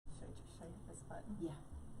Yeah.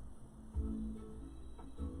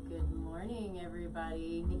 Good morning,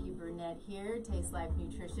 everybody. Nikki Burnett here, Taste Life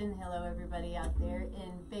Nutrition. Hello, everybody out there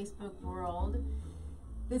in Facebook world.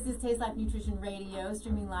 This is Taste Life Nutrition Radio,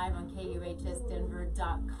 streaming live on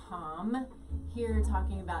KUHSdenver.com. Here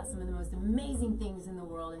talking about some of the most amazing things in the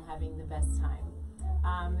world and having the best time.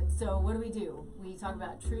 So what do? We talk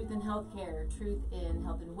about truth in healthcare, truth in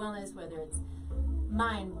health and wellness, whether it's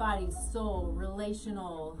mind, body, soul,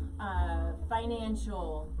 relational,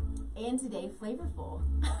 financial, and today, flavorful.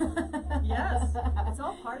 Yes, it's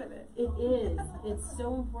all part of it. It is. It's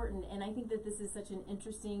so important. And I think that this is such an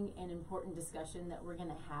interesting and important discussion that we're going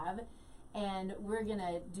to have. And we're going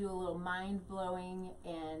to do a little mind-blowing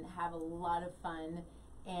and have a lot of fun.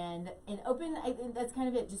 And open, I think that's kind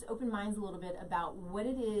of it, just open minds a little bit about what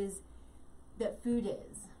it is that food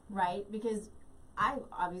is, right? Because I'm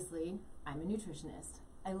a nutritionist.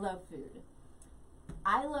 I love food.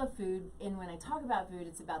 And when I talk about food,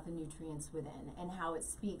 it's about the nutrients within and how it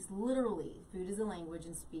speaks literally. Food is a language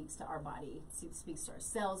and speaks to our body, speaks to our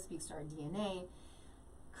cells, speaks to our DNA,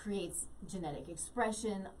 creates genetic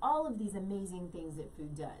expression, all of these amazing things that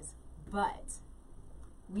food does. But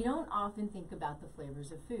we don't often think about the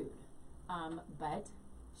flavors of food. But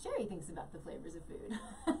Sherry thinks about the flavors of food.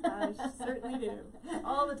 I certainly do,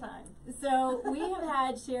 all the time. So we have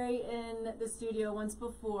had Sherry in the studio once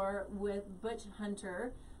before with Butch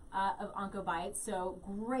Hunter of OncoBites. So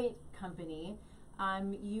great company.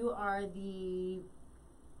 You are the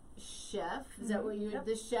chef. Is that what you're? Yep.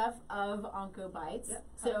 The chef of OncoBites. Yep.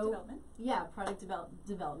 Product development. Yeah, product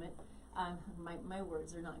development. My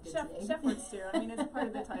words are not good today. Chef words too. I mean, it's part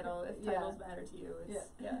of the title. If titles matter to you,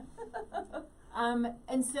 yeah.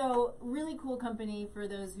 And so, really cool company for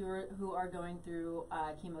those who are going through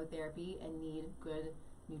chemotherapy and need good,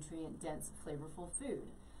 nutrient-dense, flavorful food.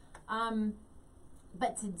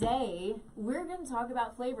 But today, we're going to talk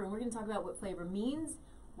about flavor, and we're going to talk about what flavor means,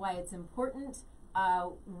 why it's important,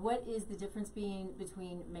 what is the difference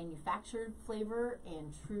between manufactured flavor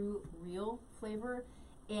and true, real flavor,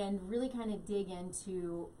 and really kind of dig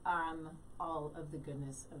into all of the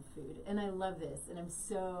goodness of food. And I love this, and I'm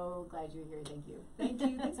so glad you're here. Thank you. Thank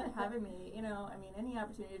you. Thanks for having me. Any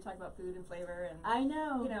opportunity to talk about food and flavor, and I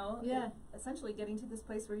know. essentially getting to this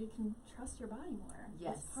place where you can trust your body more.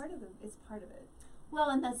 Yes, it's part of it. Well,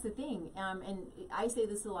 and that's the thing. And I say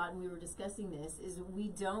this a lot, and we were discussing this: is we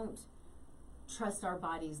don't trust our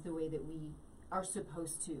bodies the way that we are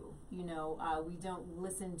supposed to. We don't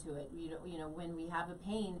listen to it. When we have a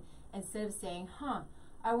pain, instead of saying,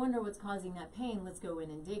 I wonder what's causing that pain, let's go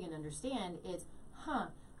in and dig and understand, it's,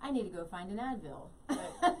 I need to go find an Advil.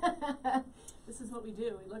 Right. This is what we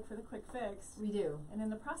do. We look for the quick fix. We do. And in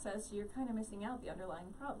the process, you're kind of missing out the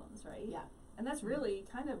underlying problems, right? Yeah. And that's really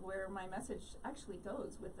kind of where my message actually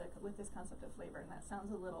goes with this concept of flavor. And that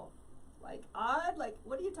sounds a little like odd. Like,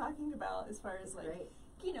 what are you talking about as far as like, right.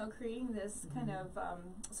 Creating this kind of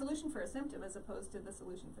solution for a symptom as opposed to the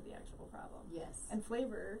solution for the actual problem. Yes. And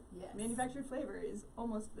flavor, yes. manufactured flavor, is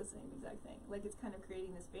almost the same exact thing. Like, it's kind of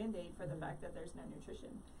creating this Band-Aid for the fact that there's no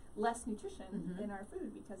nutrition, less nutrition in our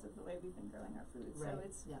food because of the way we've been growing our food. Right. So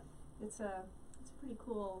it's a pretty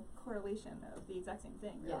cool correlation of the exact same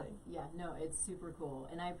thing, really. Yeah, no, it's super cool,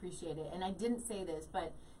 and I appreciate it. And I didn't say this,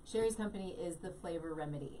 but Sherry's company is The Flavor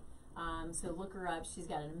Remedy. So look her up. She's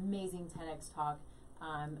got an amazing TEDx talk.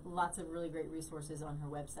 Lots of really great resources on her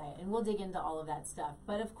website, and we'll dig into all of that stuff.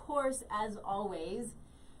 But of course, as always,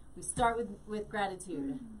 we start with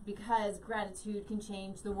gratitude, because gratitude can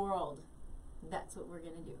change the world. That's what we're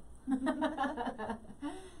going to do.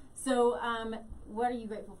 So, what are you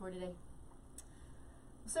grateful for today?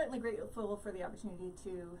 I'm certainly grateful for the opportunity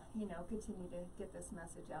to, continue to get this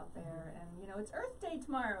message out there. And, it's Earth Day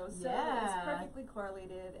tomorrow, so it's perfectly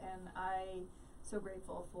correlated, and so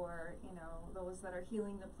grateful for, those that are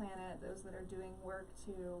healing the planet, those that are doing work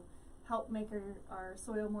to help make our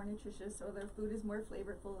soil more nutritious so their food is more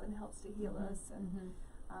flavorful and helps to heal us. And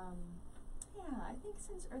I think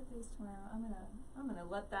since Earth Day's tomorrow, I'm gonna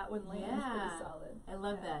let that one land pretty solid. I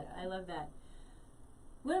love that. I love that.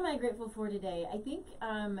 What am I grateful for today? I think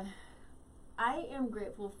I am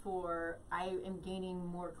grateful for I am gaining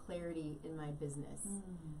more clarity in my business.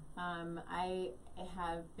 I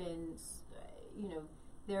have been,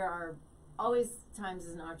 there are always times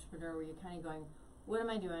as an entrepreneur where you're kind of going, what am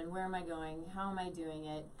I doing? Where am I going? How am I doing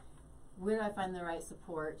it? Where do I find the right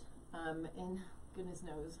support? And goodness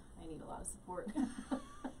knows, I need a lot of support.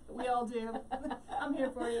 We all do. I'm here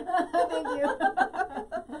for you. Thank you.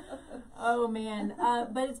 Oh man,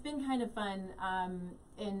 but it's been kind of fun,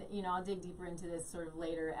 and I'll dig deeper into this sort of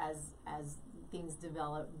later as things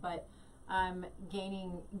develop. But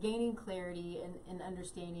gaining clarity and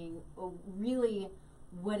understanding really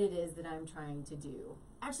what it is that I'm trying to do.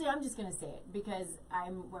 Actually, I'm just going to say it because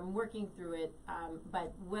I'm working through it.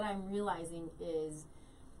 But what I'm realizing is,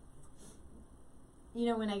 you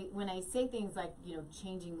know, when I say things like, you know,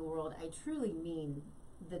 changing the world, I truly mean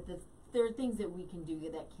that there are things that we can do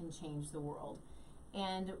that can change the world.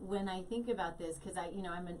 And when I think about this, because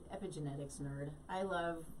I'm an epigenetics nerd, I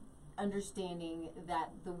love understanding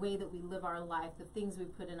that the way that we live our life, the things we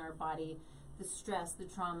put in our body, the stress, the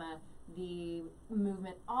trauma, the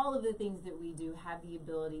movement, all of the things that we do have the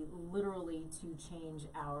ability literally to change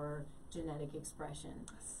our genetic expression.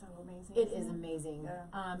 So amazing. It is amazing.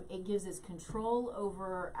 Yeah. It gives us control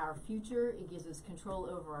over our future. It gives us control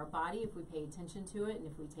over our body if we pay attention to it and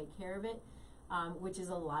if we take care of it, which is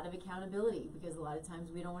a lot of accountability, because a lot of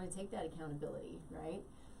times we don't want to take that accountability, right?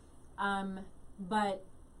 But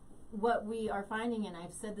what we are finding, and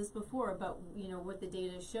I've said this before, but you know what the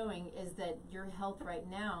data is showing is that your health right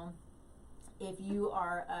now, if you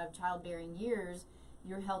are of childbearing years,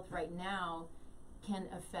 your health right now can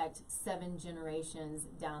affect 7 generations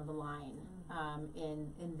down the line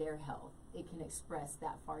in their health. It can express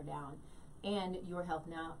that far down. And your health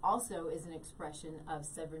now also is an expression of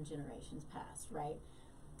 7 generations past, right?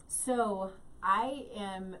 So I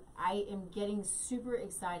am getting super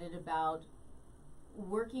excited about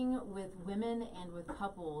working with women and with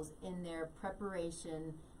couples in their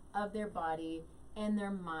preparation of their body and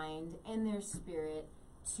their mind and their spirit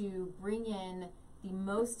to bring in the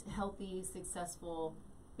most healthy, successful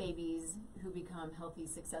babies who become healthy,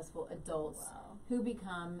 successful adults, who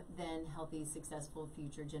become then healthy, successful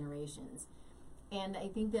future generations. And I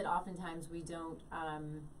think that oftentimes we don't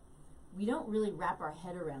really wrap our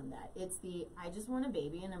head around that. It's I just want a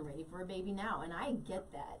baby and I'm ready for a baby now, and I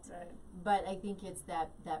get that. Right. But I think it's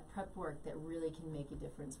that prep work that really can make a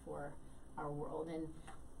difference for our world. And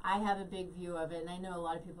I have a big view of it, and I know a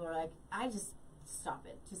lot of people are like, I just stop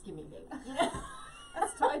it, just give me a baby.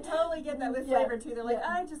 I totally get that with flavor too. They're like,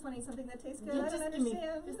 I just want to eat something that tastes good. Yeah, I don't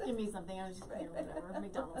understand. Just give me something. I was just whatever,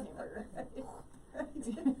 McDonald's hamburger.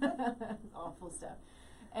 Awful stuff.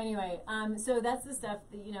 Anyway, so that's the stuff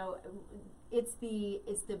that, you know, it's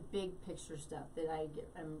the big picture stuff that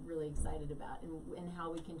I'm really excited about, and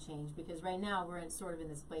how we can change, because right now we're in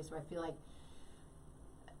this place where I feel like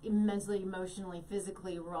mentally, emotionally,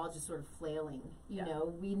 physically, we're all just sort of flailing. You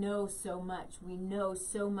know, we know so much. We know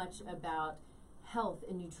so much about health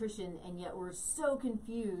and nutrition, and yet we're so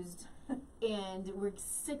confused and we're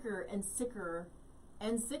sicker and sicker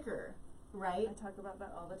and sicker, right? I talk about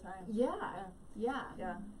that all the time. Yeah.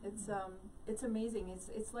 It's amazing.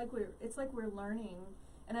 It's like we're learning,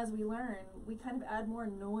 and as we learn, we kind of add more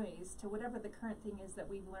noise to whatever the current thing is that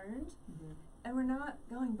we've learned. And we're not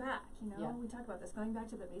going back, you know. We talk about this, going back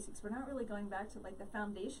to the basics. We're not really going back to like the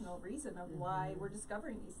foundational reason of why we're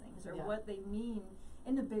discovering these things, or what they mean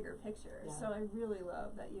in the bigger picture. So I really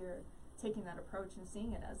love that you're taking that approach and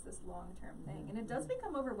seeing it as this long-term thing. And it does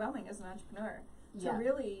become overwhelming as an entrepreneur to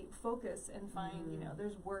really focus and find, you know,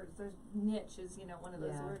 there's niche is, you know, one of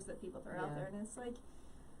those words that people throw out there, and it's like,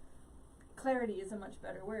 clarity is a much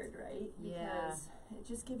better word, right? Because it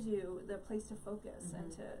just gives you the place to focus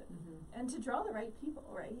and to draw the right people,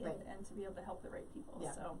 right? And to be able to help the right people.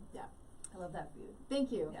 So I love that for you. Thank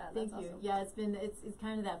you. Yeah, Thank that's you. awesome. Yeah, it's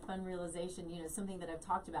kind of that fun realization, you know, something that I've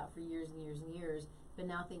talked about for years and years and years, but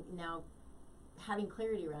now having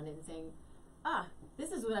clarity around it and saying,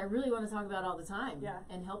 this is what I really want to talk about all the time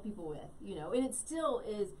and help people with, you know. And it still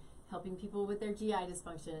is helping people with their GI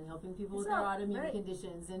dysfunction and helping people with their autoimmune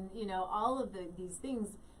conditions and, you know, all of these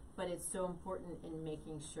things. But it's so important in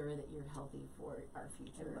making sure that you're healthy for our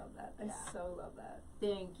future. I love that. I so love that.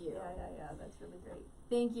 Thank you. Yeah. That's really great.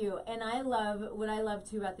 Thank you. And what I love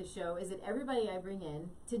too about the show is that everybody I bring in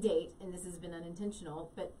to date, and this has been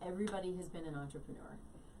unintentional, but everybody has been an entrepreneur.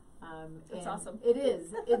 It's awesome. It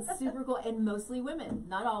is. It's super cool. And mostly women.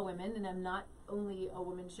 Not all women, and I'm not only a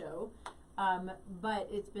woman show. But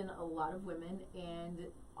it's been a lot of women and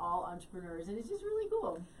all entrepreneurs, and it's just really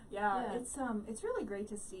cool. Yeah. It's really great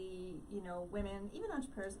to see, you know, women, even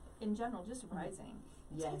entrepreneurs in general, just rising.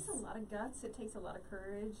 It takes a lot of guts. It takes a lot of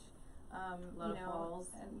courage. A lot of falls.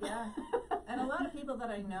 And and a lot of people that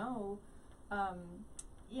I know,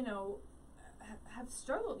 you know, have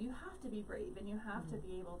struggled. You have to be brave, and you have to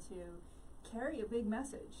be able to carry a big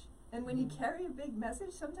message. And when you carry a big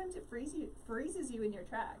message, sometimes it freezes you in your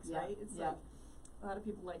tracks, right? It's like a lot of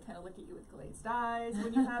people like kind of look at you with glazed eyes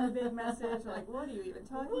when you have a big message. They're like, what are you even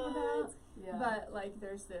talking about? But like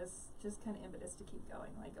there's this just kind of impetus to keep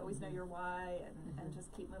going. Like always know your why and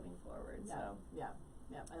just keep moving forward. So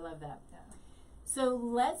I love that. So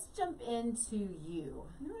let's jump into you.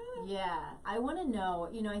 Yeah, I want to know,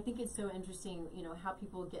 you know, I think it's so interesting, you know, how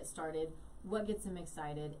people get started, what gets them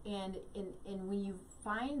excited, and when you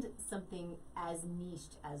find something as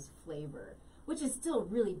niched as flavor, which is still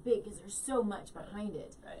really big because there's so much behind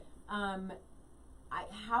it. Right.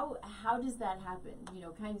 How does that happen? You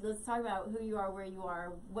know, kind of, let's talk about who you are, where you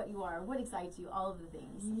are, what excites you, all of the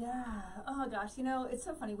things. Yeah. Oh gosh, you know, it's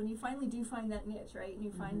so funny when you finally do find that niche, right? And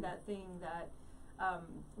you find that thing that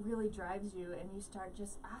really drives you, and you start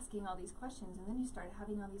just asking all these questions, and then you start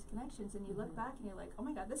having all these connections, and you look back and you're like, oh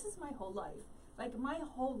my God, this is my whole life. Like my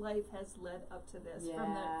whole life has led up to this,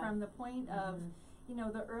 from the point of, you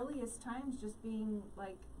know, the earliest times just being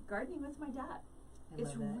like gardening with my dad.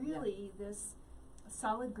 It's really this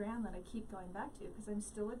solid ground that I keep going back to because I'm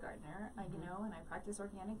still a gardener, you know, and I practice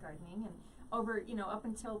organic gardening. And over, you know, up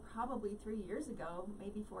until probably 3 years ago,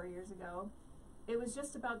 maybe 4 years ago, it was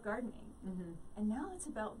just about gardening. And now it's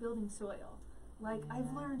about building soil. Like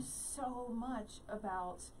I've learned so much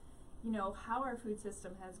about, you know, how our food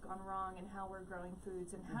system has gone wrong and how we're growing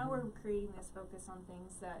foods and how we're creating this focus on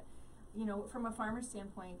things that, you know, from a farmer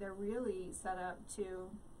standpoint, they're really set up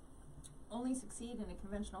to only succeed in a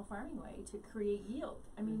conventional farming way to create yield.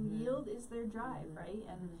 I mean, yield is their drive, right?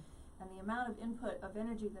 And the amount of input of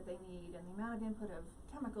energy that they need, and the amount of input of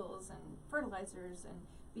chemicals and fertilizers, and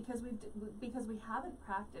because we haven't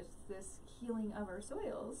practiced this healing of our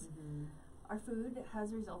soils, our food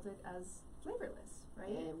has resulted as flavorless,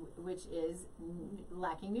 right? Which is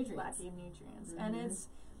lacking nutrients. And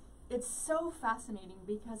it's so fascinating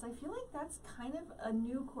because I feel like that's kind of a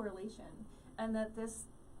new correlation, and that this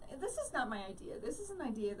is not my idea. This is an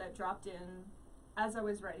idea that dropped in as I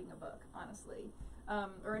was writing a book, honestly,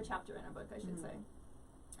 or a chapter in a book, I should say.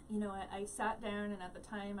 You know, I sat down, and at the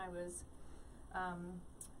time I was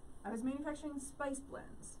manufacturing spice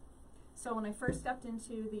blends. So when I first stepped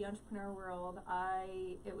into the entrepreneur world,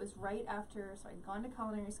 it was right after, so I'd gone to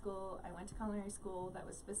culinary school. I went to culinary school that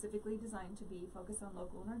was specifically designed to be focused on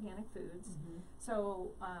local and organic foods.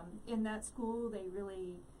 So in that school, they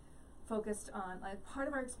really focused on, like, part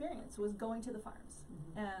of our experience was going to the farms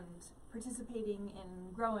and participating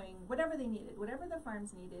in growing whatever they needed, whatever the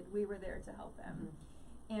farms needed, we were there to help them.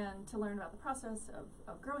 And to learn about the process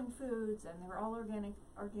of growing foods, and they were all organic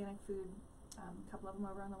food, a couple of them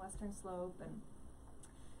over on the western slope.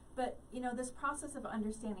 But you know, this process of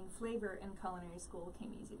understanding flavor in culinary school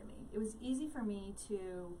came easy to me. It was easy for me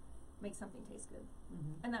to make something taste good.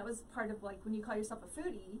 And that was part of, like, when you call yourself a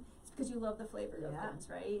foodie, it's because you love the flavor of things,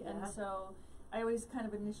 right? And so I always kind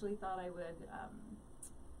of initially thought I would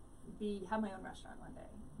have my own restaurant one day.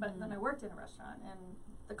 But then I worked in a restaurant, and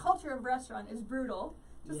the culture of restaurant is brutal.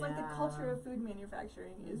 Just like the culture of food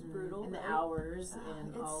manufacturing is brutal. And the hours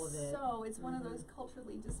and all of it. So it's one of those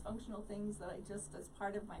culturally dysfunctional things that I just, as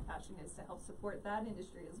part of my passion, is to help support that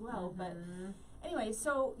industry as well. But anyway,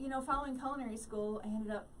 so, you know, following culinary school, I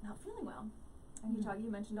ended up not feeling well. And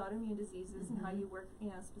you mentioned autoimmune diseases and how you work, you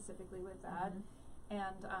know, specifically with that.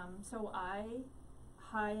 And so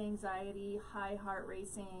high anxiety, high heart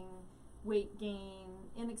racing, weight gain,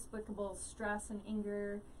 inexplicable stress and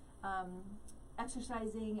anger,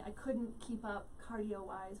 exercising. I couldn't keep up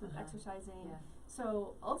cardio-wise with exercising.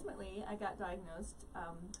 So ultimately, I got diagnosed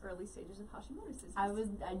early stages of Hashimoto's disease.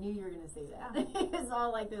 I knew you were going to say that. It's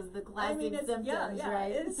all like the classic symptoms,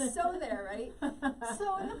 right? It's so there, right?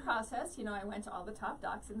 So in the process, you know, I went to all the top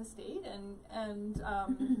docs in the state,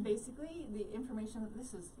 and basically the information,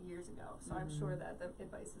 this was years ago, so I'm sure that the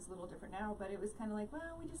advice is a little different now, but it was kind of like,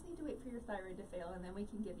 well, we just need to wait for your thyroid to fail, and then we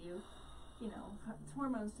can give you, you know,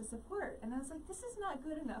 hormones to support. And I was like, this is not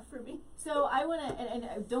good enough for me. So I want to, and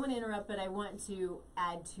I don't want to interrupt, but I want to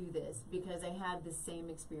add to this because I had the same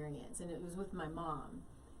experience, and it was with my mom,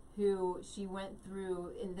 who she went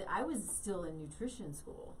through, I was still in nutrition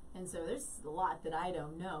school, and so there's a lot that I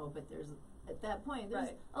don't know, but at that point, there's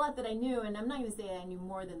a lot that I knew, and I'm not going to say I knew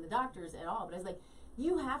more than the doctors at all, but I was like,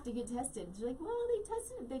 you have to get tested. And she's like, well,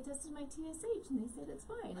 they tested my TSH, and they said it's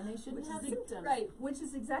fine, and I shouldn't have symptoms. Right, which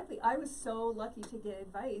is exactly, I was so lucky to get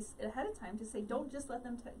advice ahead of time to say, don't just let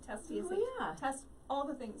them test TSH. Test all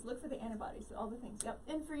the things. Look for the antibodies, all the things. Yep.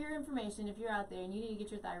 And for your information, if you're out there and you need to get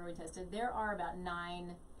your thyroid tested, there are about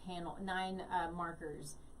 9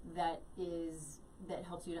 markers that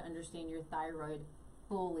helps you to understand your thyroid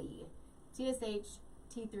fully. TSH,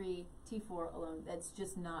 T3, T4 alone, that's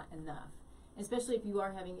just not enough. Especially if you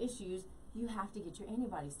are having issues, you have to get your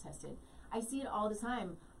antibodies tested. I see it all the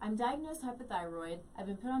time. I'm diagnosed hypothyroid. I've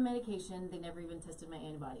been put on medication. They never even tested my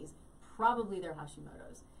antibodies. Probably they're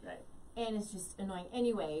Hashimoto's. Right. And it's just annoying.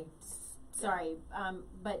 Anyway, sorry,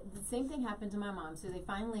 but the same thing happened to my mom. So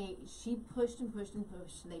she pushed and pushed and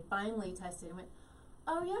pushed, and they finally tested and went,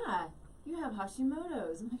 oh yeah, you have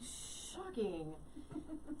Hashimoto's. I'm like, shocking.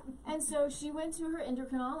 And so she went to her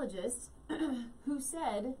endocrinologist, who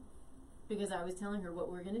said, because I was telling her what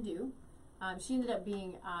we were going to do, she ended up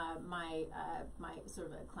being my sort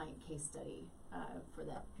of a client case study for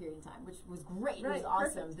that period of time, which was great. Right, it was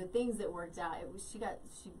awesome. perfect. The things that worked out, it was it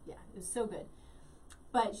was so good.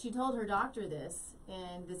 But she told her doctor this,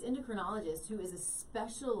 and this endocrinologist, who is a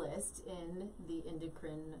specialist in the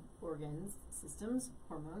endocrine organs, systems,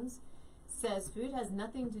 hormones, says food has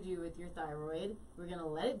nothing to do with your thyroid. We're going to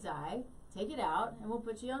let it die, take it out, and we'll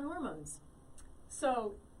put you on hormones.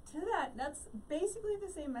 So to that, that's basically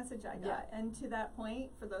the same message I got. Yeah. And to that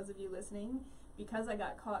point, for those of you listening, because I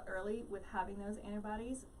got caught early with having those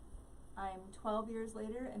antibodies, I'm 12 years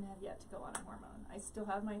later and have yet to go on a hormone. I still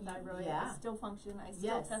have my thyroid. Yeah. I still function. I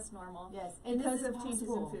still test normal. Yes, and because this of is changes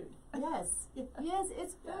in food. Yes, Yeah. Yes,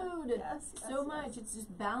 it's food. Yes, so much. It's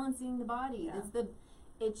just balancing the body. Yeah.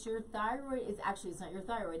 It's your thyroid. It's not your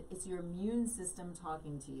thyroid. It's your immune system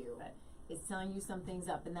talking to you. Right. It's telling you some things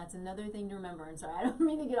up, and that's another thing to remember. And sorry, I don't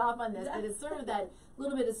mean to get off on this, but it's sort of that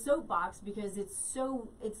little bit of soapbox because it's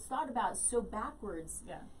thought about so backwards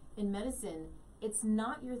in medicine. It's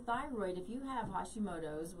not your thyroid. If you have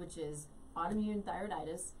Hashimoto's, which is autoimmune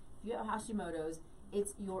thyroiditis, if you have Hashimoto's,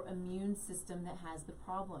 it's your immune system that has the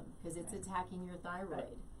problem because it's attacking your thyroid.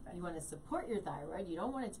 Right. You want to support your thyroid. You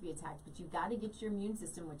don't want it to be attacked, but you've got to get your immune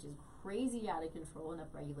system, which is crazy out of control and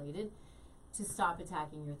upregulated, to stop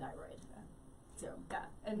attacking your thyroid. So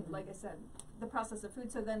and like I said, the process of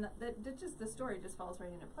food. So then the story just falls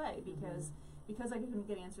right into play because I couldn't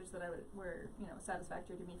get answers that were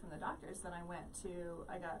satisfactory to me from the doctors. Then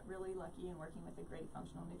I got really lucky in working with a great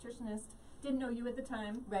functional nutritionist. Didn't know you at the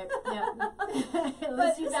time, right? Yeah, at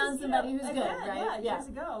least you found somebody who's good, right? Yeah, years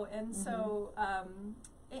ago, and so.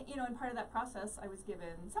 And part of that process, I was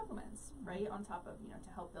given supplements, right, on top of, to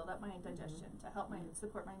help build up my digestion, to help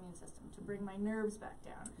support my immune system, to bring my nerves back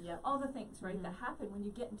down. Yep. All the things, right, that happen when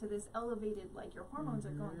you get into this elevated, like your hormones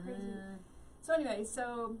are going crazy. So anyway,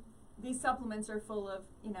 these supplements are full of,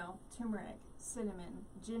 turmeric, cinnamon,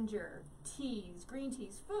 ginger, teas, green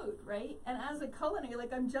teas, food, right? And as a culinary,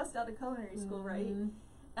 like I'm just out of culinary school, right?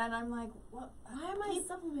 And I'm like, why am I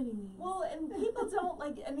supplementing these? Well, and people don't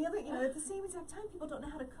and the other, at the same exact time, people don't know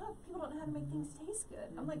how to cook. People don't know how to make things taste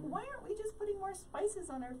good. I'm like, why aren't we just putting more spices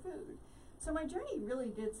on our food? So my journey really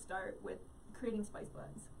did start with creating spice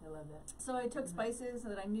blends. I love that. So I took spices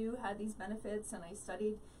that I knew had these benefits, and I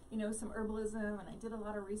studied, some herbalism, and I did a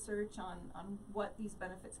lot of research on what these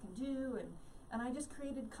benefits can do, and I just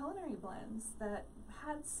created culinary blends that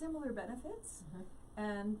had similar benefits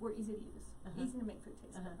and were easy to use. Easy to make food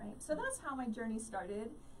taste good, right? So that's how my journey started.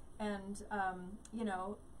 And,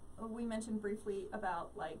 we mentioned briefly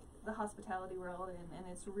about like the hospitality world and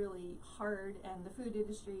it's really hard, and the food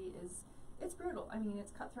industry it's brutal. I mean,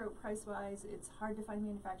 it's cutthroat price-wise. It's hard to find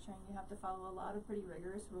manufacturing. You have to follow a lot of pretty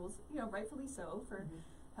rigorous rules, rightfully so for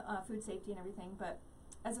food safety and everything. But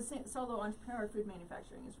as a solo entrepreneur, food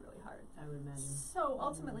manufacturing is really hard. I would imagine. So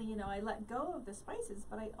ultimately, I let go of the spices,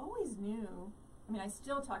 but I always knew. I mean, I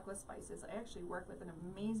still talk with spices. I actually work with an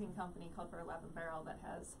amazing company called Burlap and Barrel that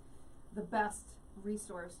has the best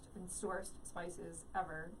resourced and sourced spices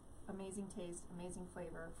ever. Amazing taste, amazing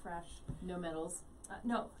flavor, fresh. No metals.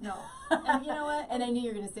 No. And you know what? And I knew you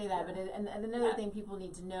were going to say that, but and another thing people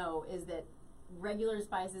need to know is that regular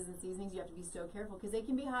spices and seasonings, you have to be so careful because they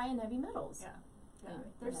can be high in heavy metals. Anyway,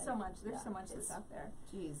 there's so much that's out there.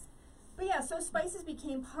 Jeez. But yeah, so spices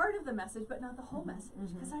became part of the message, but not the whole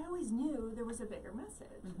message, because I always knew there was a bigger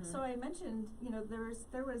message. So I mentioned,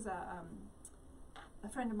 there was a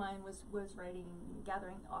friend of mine was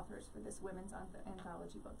gathering authors for this women's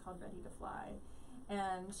anthology book called Ready to Fly,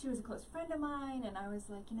 and she was a close friend of mine, and I was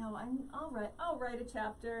like, I'll write a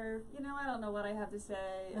chapter. I don't know what I have to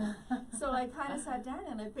say. So I kind of sat down,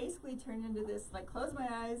 and I basically turned into this, like, close my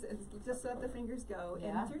eyes and just let the fingers go.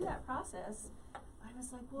 Yeah. And through that process, I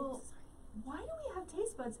was like, well. Why do we have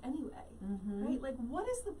taste buds anyway? Right? Like, what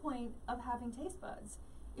is the point of having taste buds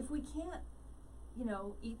if we can't,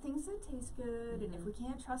 eat things that taste good, and if we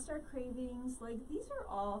can't trust our cravings? Like, these are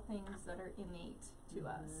all things that are innate to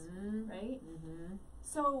us, right?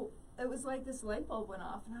 So it was like this light bulb went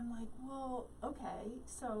off, and I'm like, well, okay,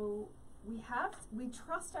 so we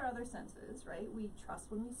trust our other senses, right? We trust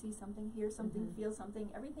when we see something, hear something, feel something.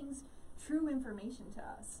 Everything's true information to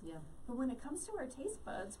us. Yeah. But when it comes to our taste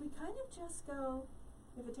buds, we kind of just go,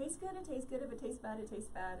 if it tastes good, it tastes good. If it tastes bad, it tastes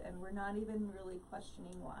bad. And we're not even really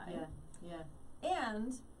questioning why. Yeah.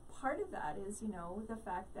 And part of that is, the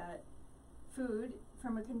fact that food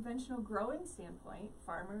from a conventional growing standpoint,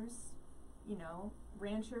 farmers, you know,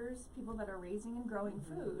 ranchers, people that are raising and growing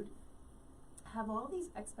food, have all these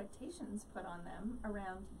expectations put on them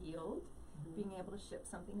around yield, being able to ship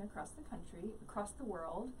something across the country, across the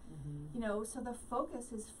world, you know, so the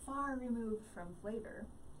focus is far removed from flavor.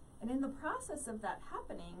 And in the process of that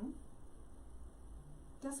happening,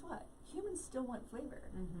 guess what? Humans still want flavor.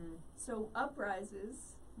 So up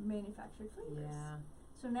rises manufactured flavors. Yeah.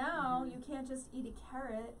 So now you can't just eat a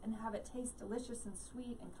carrot and have it taste delicious and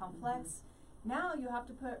sweet and complex. Now you have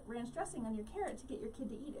to put ranch dressing on your carrot to get your kid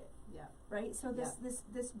to eat it. Yeah. Right? So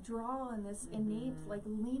this draw and this innate like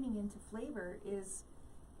leaning into flavor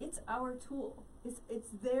it's our tool. It's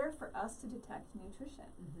there for us to detect nutrition.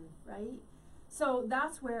 Right? So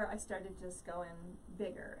that's where I started just going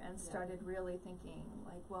bigger and started really thinking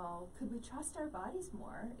like, well, could we trust our bodies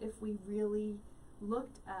more if we really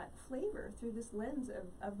looked at flavor through this lens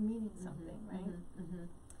of meaning something, right?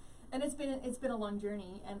 And it's been a long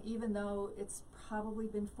journey, and even though it's probably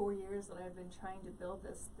been 4 years that I've been trying to build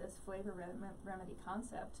this flavor remedy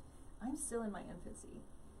concept, I'm still in my infancy.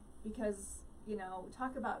 Because, you know,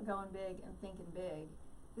 talk about going big and thinking big.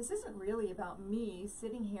 This isn't really about me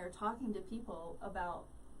sitting here talking to people about,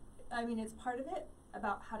 I mean, it's part of it,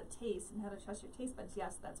 about how to taste and how to trust your taste buds.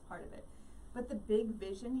 Yes, that's part of it. But the big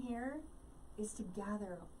vision here is to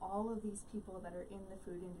gather all of these people that are in the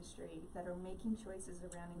food industry, that are making choices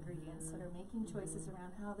around ingredients, that are making choices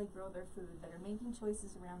around how they grow their food, that are making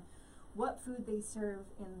choices around what food they serve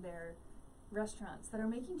in their restaurants, that are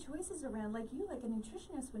making choices around, like you, like a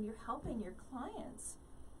nutritionist, when you're helping your clients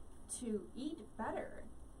to eat better.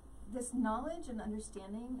 This knowledge and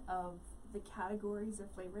understanding of the categories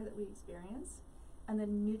of flavor that we experience, and the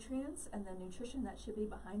nutrients and the nutrition that should be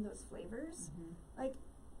behind those flavors, like,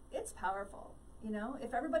 it's powerful. You know,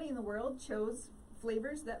 if everybody in the world chose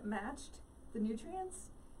flavors that matched the nutrients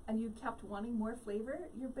and you kept wanting more flavor,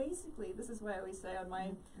 you're basically, this is what I always say on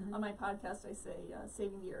my on my podcast, I say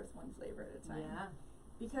saving the earth one flavor at a time. Yeah.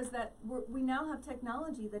 Because that we now have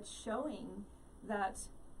technology that's showing that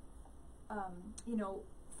you know,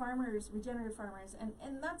 farmers, regenerative farmers,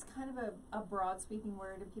 and that's kind of a broad sweeping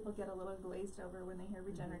word, and people get a little glazed over when they hear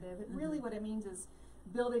regenerative. Really what it means is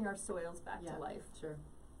building our soils back to life. Sure.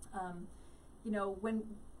 You know,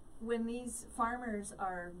 when these farmers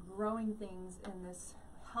are growing things in this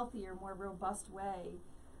healthier, more robust way,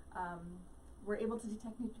 we're able to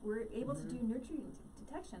detect. We're able to do nutrient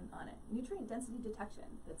detection on it, nutrient density detection.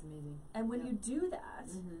 That's amazing. And when you do that,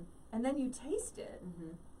 and then you taste it,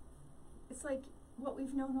 it's like what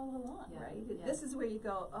we've known all along, right? This is where you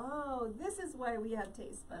go, oh, this is why we have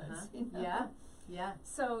taste buds. You know? Yeah.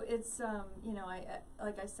 So it's you know, I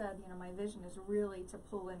like I said, you know, my vision is really to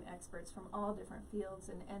pull in experts from all different fields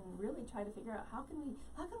and really try to figure out how can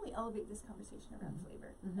we elevate this conversation around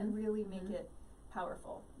flavor and really make it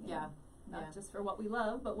powerful. You know? Not just for what we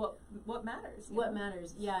love, but what matters. What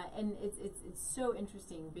matters? Yeah, and it's so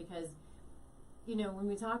interesting because, you know, when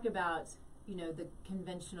we talk about, you know, the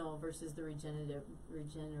conventional versus the regenerative.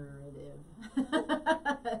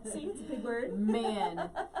 See, it's a big word. Man.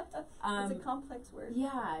 It's a complex word.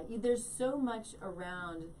 Yeah, there's so much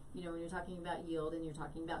around, you know, when you're talking about yield and you're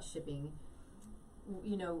talking about shipping,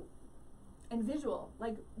 you know. And visual,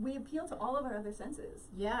 like we appeal to all of our other senses.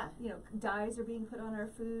 Yeah. You know, dyes are being put on our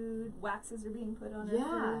food, waxes are being put on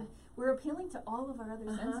our food. We're appealing to all of our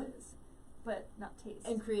other senses, but not taste.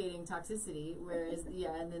 And creating toxicity, whereas,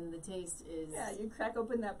 and then the taste is... Yeah, you crack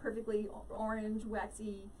open that perfectly orange,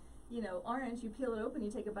 waxy, you know, orange, you peel it open,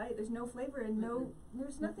 you take a bite, there's no flavor and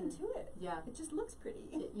there's nothing to it. Yeah. It just looks pretty.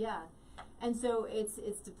 And so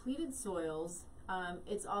it's depleted soils.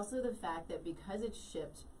 It's also the fact that because it's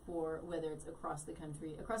shipped for, whether it's across the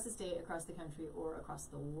country, across the state, across the country, or across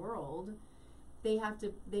the world, they have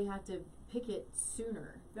to pick it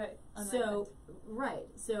sooner. Right.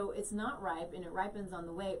 So it's not ripe and it ripens on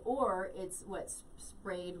the way, or it's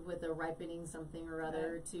sprayed with a ripening something or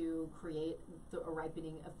other to create a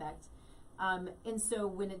ripening effect. And so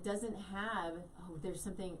when it doesn't have, there's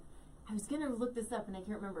something, I was gonna look this up and I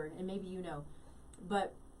can't remember, and maybe you know,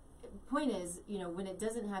 but point is, you know, when it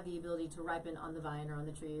doesn't have the ability to ripen on the vine or on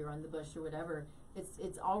the tree or on the bush or whatever,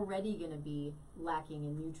 it's already going to be lacking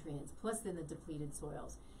in nutrients, plus then the depleted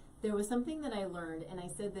soils. There was something that I learned, and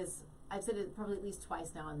I've said it probably at least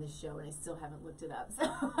twice now on this show, and I still haven't looked it up.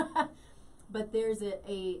 So but there's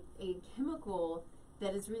a chemical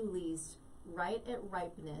that is released right at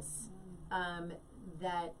ripeness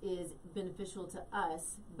that is beneficial to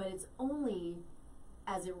us, but it's only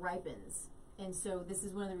as it ripens. And so this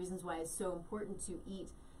is one of the reasons why it's so important to eat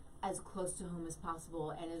as close to home as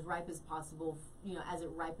possible and as ripe as possible, you know, as it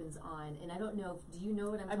ripens on. And I don't know, do you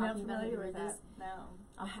know what I'm talking about? Have you read this? No.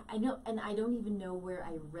 I know, and I don't even know where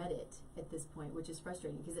I read it at this point, which is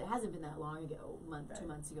frustrating because it hasn't been that long ago, right. 2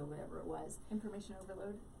 months ago, whatever it was. Information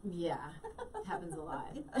overload. Yeah, happens a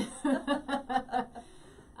lot.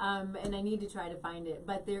 And I need to try to find it,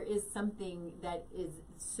 but there is something that is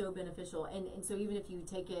so beneficial, and so even if you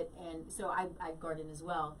take it, and so I garden as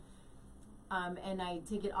well, and I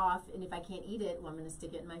take it off, and if I can't eat it, well, I'm going to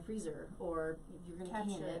stick it in my freezer, or you're going to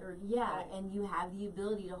can it, or right. And you have the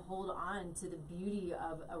ability to hold on to the beauty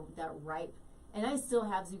of that ripe. And I still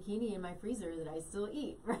have zucchini in my freezer that I still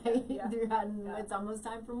eat, right? Yeah. It's almost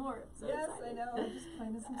time for more. So yes, excited. I know. I'm just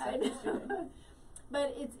planting some stuff yesterday.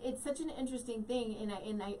 But it's such an interesting thing,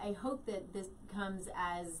 and I hope that this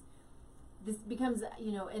becomes,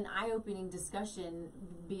 you know, an eye-opening discussion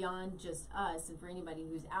beyond just us, and for anybody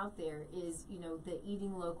who's out there, is, you know, the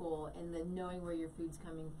eating local and the knowing where your food's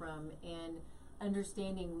coming from and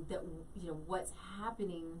understanding that, you know, what's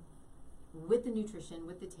happening with the nutrition,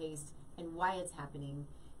 with the taste, and why it's happening.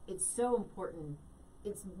 It's so important.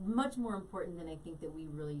 It's much more important than I think that we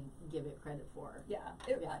really give it credit for. Yeah,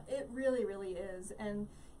 it really, really is. And,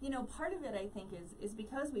 you know, part of it, I think, is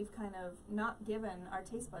because we've kind of not given our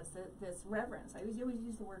taste buds this reverence. I always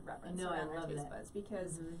use the word reverence around our taste buds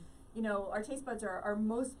because, you know, our taste buds are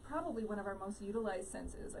probably one of our most utilized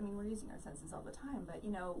senses. I mean, we're using our senses all the time, but,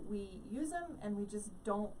 you know, we use them and we just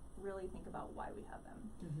don't really think about why we have them.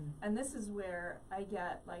 And this is where I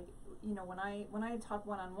get, like, you know, when I talk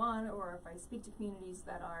one-on-one, or if I speak to communities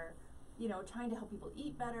that are, you know, trying to help people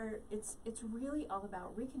eat better, it's really all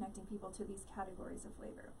about reconnecting people to these categories of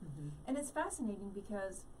flavor. And it's fascinating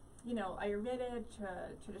because, you know, Ayurveda,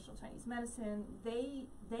 traditional Chinese medicine, they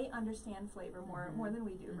understand flavor more than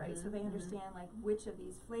we do, right? So they understand, like, which of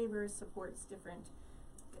these flavors supports different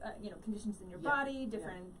you know, conditions in your body,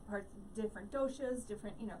 different parts, different doshas,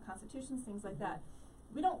 different, you know, constitutions, things like that.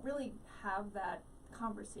 We don't really have that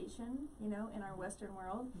conversation, you know, in our Western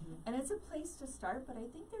world, and it's a place to start, but I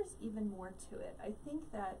think there's even more to it. I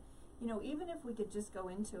think that, you know, even if we could just go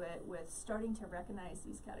into it with starting to recognize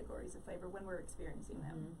these categories of flavor when we're experiencing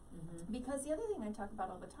them. Because the other thing I talk about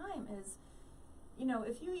all the time is, you know,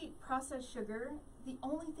 if you eat processed sugar, the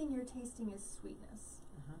only thing you're tasting is sweetness.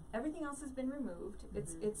 Everything else has been removed.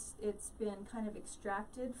 It's been kind of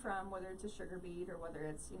extracted from, whether it's a sugar beet or whether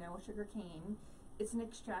it's, you know, a sugar cane. It's an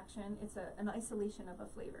extraction. It's an isolation of a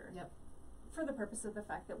flavor. For the purpose of the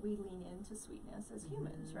fact that we lean into sweetness as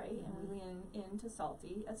humans, right? And we lean into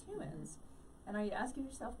salty as humans. And are you asking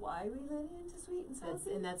yourself why we lean into sweet and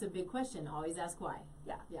salty? That's a big question. Always ask why.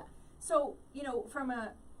 Yeah. So, you know, from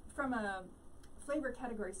a flavor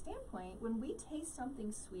category standpoint, when we taste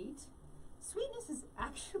something sweet, sweetness is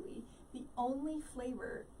actually the only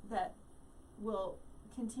flavor that will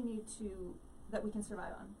continue that we can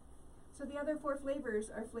survive on. So the other 4 flavors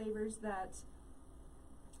are flavors that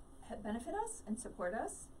benefit us and support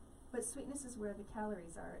us, but sweetness is where the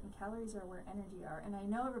calories are, and calories are where energy are. And I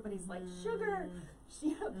know everybody's like, sugar,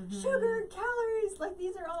 you know, sugar, calories, like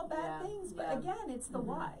these are all bad things, but again, it's the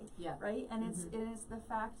why, right? And it's the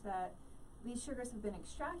fact that these sugars have been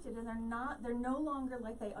extracted, and they're no longer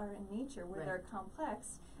like they are in nature, where they're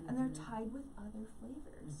complex and they're tied with other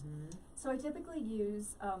flavors. So I typically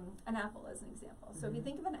use an apple as an example. So if you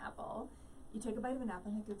think of an apple, you take a bite of an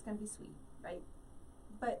apple and it's going to be sweet, right?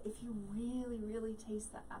 But if you really, really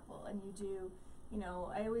taste the apple, and you do, you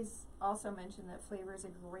know, I always also mention that flavor is a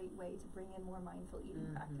great way to bring in more mindful eating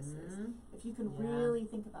practices. If you can really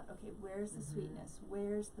think about, okay, where's the sweetness?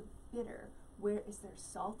 Where's the bitter? Where is there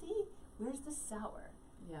salty? Where's the sour?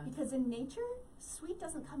 Because in nature, sweet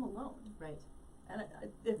doesn't come alone. Right. And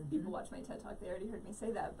if people watch my TED Talk, they already heard me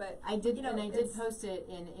say that. But I did, you know, and I did post it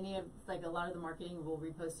in any of, like, a lot of the marketing. We'll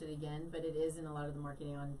repost it again, but it is in a lot of the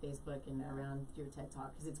marketing on Facebook and around your TED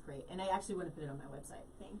Talk, because it's great. And I actually want to put it on my website.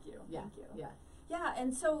 Thank you. Thank you. Yeah,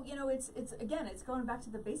 and so, you know, it's again, it's going back to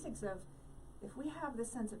the basics of, if we have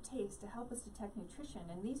this sense of taste to help us detect nutrition,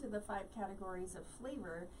 and these are the 5 categories of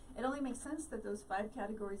flavor, it only makes sense that those 5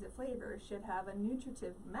 categories of flavor should have a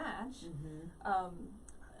nutritive match.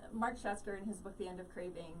 Mark Schatzker, in his book, The End of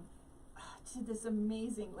Craving, did this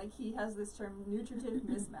amazing, like, he has this term, nutritive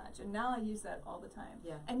mismatch, and now I use that all the time.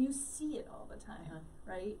 And you see it all the time,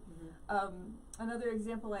 right? Another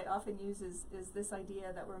example I often use is this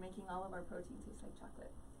idea that we're making all of our protein taste like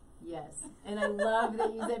chocolate. Yes, and I love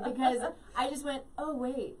that you said, because I just went, oh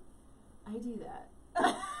wait, I do that.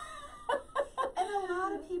 And a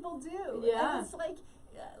lot of people do. And it's like,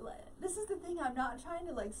 this is the thing, I'm not trying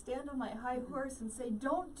to, like, stand on my high horse and say,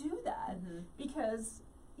 don't do that, because,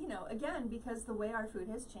 you know, again, because the way our food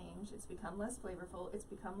has changed, it's become less flavorful, it's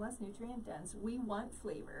become less nutrient dense. We want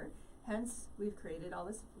flavor, hence we've created all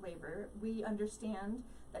this flavor. We understand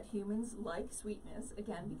that humans like sweetness,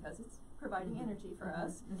 again, because it's providing energy for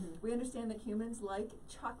us. We understand that humans like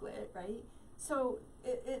chocolate, right? So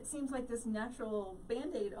it seems like this natural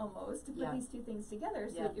Band-Aid almost to put these two things together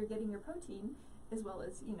so that you're getting your protein as well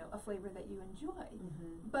as, you know, a flavor that you enjoy.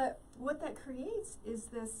 But what that creates is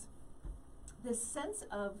this sense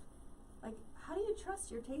of, like, how do you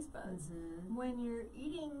trust your taste buds when you're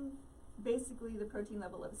eating basically the protein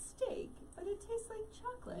level of a steak, but it tastes like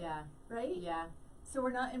chocolate, right? Yeah. So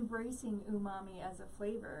we're not embracing umami as a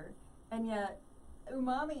flavor, and yet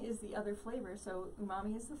umami is the other flavor. So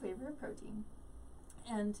umami is the flavor of protein,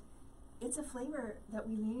 and it's a flavor that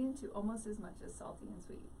we lean into almost as much as salty and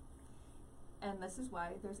sweet. And this is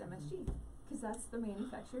why there's MSG, because that's the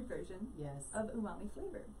manufactured version of umami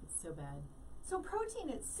flavor. It's so bad. So protein,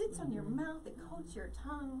 it sits on your mouth, it coats your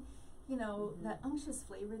tongue, you know, that unctuous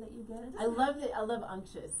flavor that you get. I love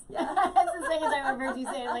unctuous. Yeah. That's the second time I've heard you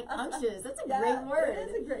say it, like unctuous. That's a great word. It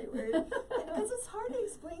is a great word. Because it's hard to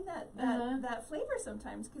explain that flavor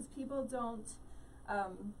sometimes, because people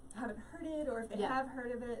haven't heard it, or if they have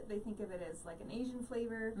heard of it, they think of it as like an Asian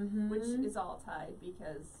flavor, which is all tied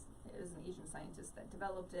because it was an Asian scientist that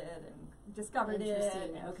developed it and discovered it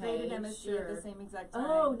and created MSG at the same exact time.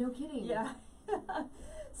 Oh, no kidding. Yeah.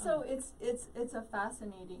 So it's a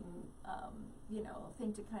fascinating you know,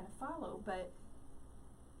 thing to kind of follow. But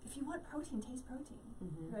if you want protein, taste protein,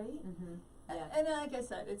 right? Yeah. And like I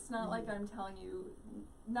said, it's not like I'm telling you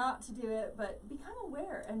not to do it, but become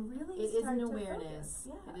aware and really it start is an to awareness.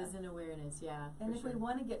 Focus. Yeah. It is an awareness, yeah. And if we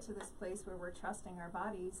want to get to this place where we're trusting our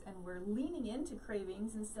bodies and we're leaning into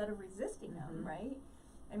cravings instead of resisting them, right?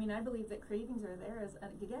 I mean, I believe that cravings are there as,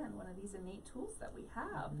 again, one of these innate tools that we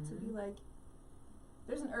have to be like,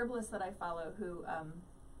 there's an herbalist that I follow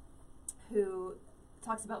who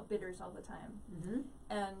talks about bitters all the time.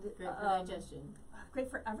 And great for digestion. Great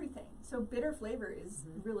for everything. So bitter flavor is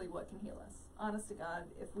really what can heal us. Honest to God,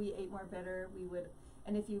 if we ate more bitter, we would.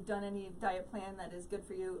 And if you've done any diet plan that is good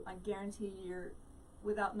for you, I guarantee you're,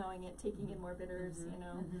 without knowing it, taking in more bitters. You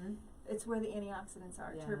know, it's where the antioxidants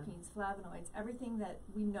are, terpenes, flavonoids, everything that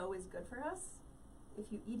we know is good for us. If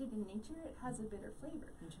you eat it in nature, it has a bitter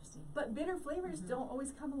flavor. Interesting. But bitter flavors don't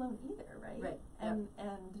always come alone either, right? Right. And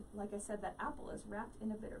like I said, that apple is wrapped in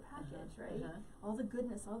a bitter package, right? All the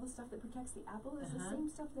goodness, all the stuff that protects the apple is the same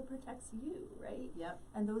stuff that protects you, right? Yep.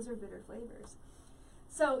 And those are bitter flavors.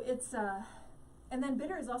 So it's and then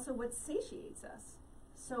bitter is also what satiates us.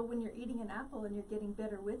 So when you're eating an apple and you're getting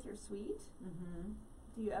bitter with your sweet,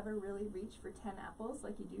 do you ever really reach for 10 apples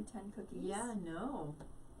like you do 10 cookies? Yeah, no.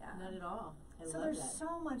 Yeah. Not at all. So there's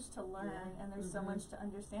so much to learn and there's so much to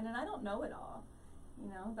understand, and I don't know it all. You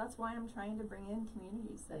know, that's why I'm trying to bring in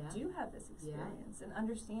communities that do have this experience and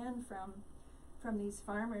understand from these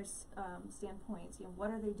farmers' standpoints, you know,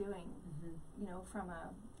 what are they doing, you know, from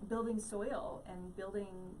building soil and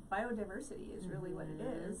building biodiversity is really what it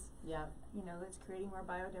is. Yeah. You know, that's creating more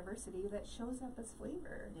biodiversity that shows up as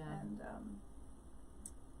flavor. Yeah. And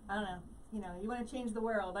I don't know. You know, you want to change the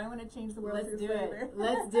world. I want to change the world through flavor.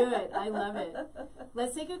 Let's do it. I love it.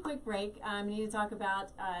 Let's take a quick break. We need to talk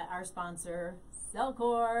about our sponsor,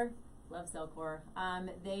 Cellcore. Love Cellcore.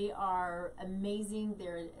 They are amazing.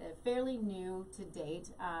 They're a fairly new to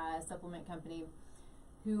date supplement company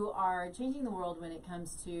who are changing the world when it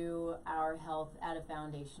comes to our health at a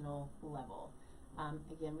foundational level.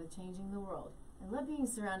 Again, with changing the world. I love being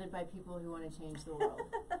surrounded by people who want to change the world.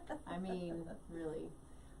 I mean, really.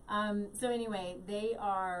 So anyway, they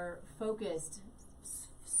are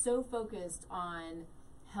so focused on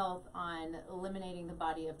health, on eliminating the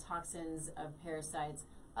body of toxins, of parasites,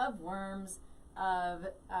 of worms, of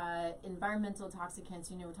environmental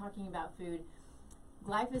toxicants. You know, we're talking about food.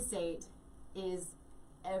 Glyphosate is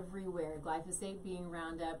everywhere. Glyphosate being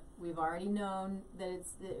Roundup. We've already known that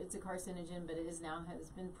it's a carcinogen, but it is now has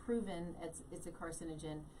been proven it's a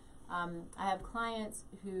carcinogen. I have clients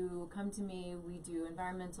who come to me, we do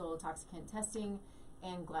environmental toxicant testing,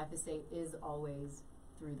 and glyphosate is always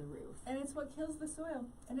through the roof. And it's what kills the soil,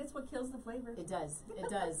 and it's what kills the flavor. It does. It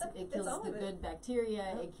does. It kills the good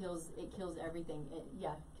bacteria. It kills everything. It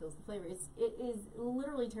kills the flavor. It is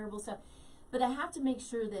literally terrible stuff. But I have to make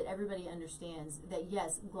sure that everybody understands that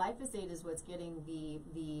yes, glyphosate is what's getting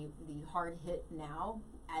the hard hit now,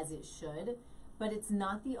 as it should, but it's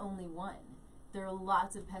not the only one. There are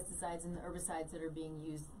lots of pesticides and herbicides that are being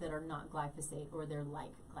used that are not glyphosate, or they're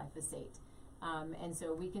like glyphosate. And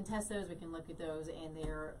so we can test those, we can look at those, and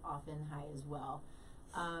they're often high as well.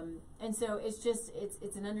 And so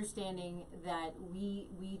it's an understanding that we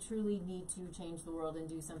truly need to change the world and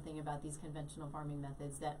do something about these conventional farming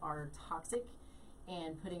methods that are toxic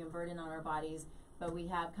and putting a burden on our bodies. But we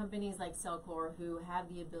have companies like Cellcore who have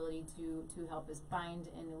the ability to help us bind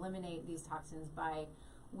and eliminate these toxins by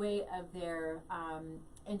way of their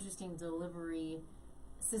interesting delivery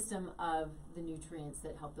system of the nutrients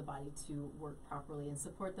that help the body to work properly and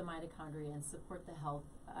support the mitochondria and support the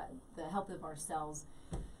health of our cells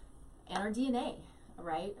and our DNA,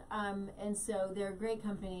 right? And so they're a great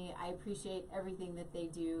company. I appreciate everything that they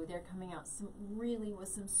do. They're coming out with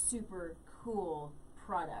some super cool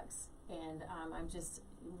products, and I'm just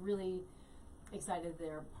really excited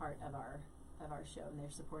they're part of our show and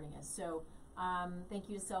they're supporting us. So thank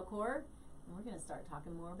you to Cellcore, and we're going to start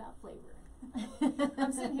talking more about flavor.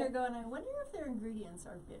 I'm sitting here going, I wonder if their ingredients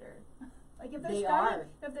are bitter. Like if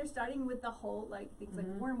they're starting with the whole things like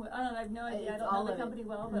wormwood. I don't know, I have no idea. I don't know the company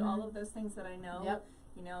well, but all of those things that I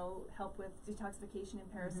know, help with detoxification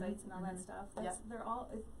and parasites and all that stuff. They're all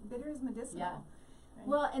bitter is medicinal. Yeah. Right?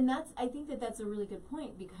 Well, and I think that's a really good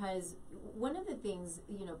point, because one of the things,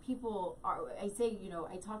 people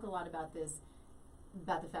I talk a lot about this,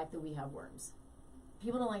 about the fact that we have worms.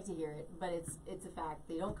 People don't like to hear it, but it's a fact.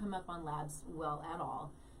 They don't come up on labs well at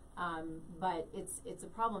all, but it's a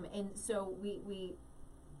problem. And so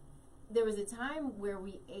there was a time where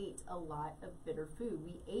we ate a lot of bitter food.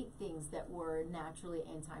 We ate things that were naturally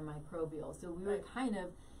antimicrobial. So we were kind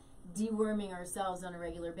of deworming ourselves on a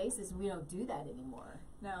regular basis. We don't do that anymore.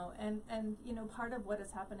 No, and part of what has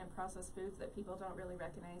happened in processed foods that people don't really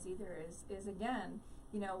recognize either is again,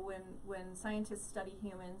 when scientists study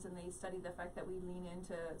humans and they study the fact that we lean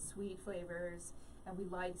into sweet flavors and we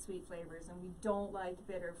like sweet flavors and we don't like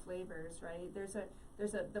bitter flavors, right?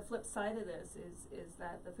 The flip side of this is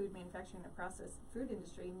that the food manufacturing and processed food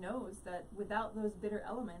industry knows that without those bitter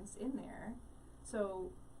elements in there,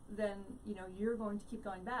 so then you're going to keep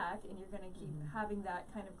going back and you're going to keep having that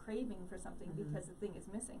kind of craving for something because the thing is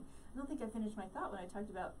missing. I don't think I finished my thought when I talked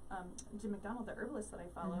about Jim McDonald, the herbalist that I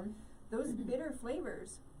follow. Those bitter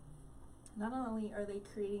flavors, not only are they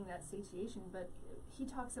creating that satiation, but he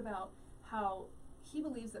talks about how he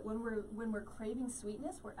believes that when we're craving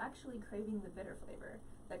sweetness, we're actually craving the bitter flavor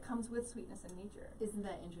that comes with sweetness in nature. Isn't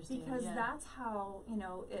that interesting? Because that's how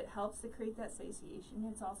it helps to create that satiation.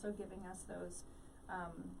 It's also giving us those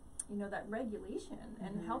that regulation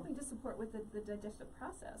and helping to support with the digestive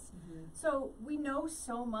process. So we know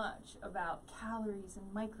so much about calories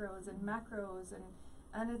and micros and macros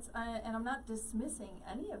and it's and I'm not dismissing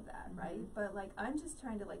any of that, right? But I'm just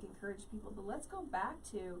trying to encourage people to let's go back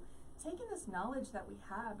to taking this knowledge that we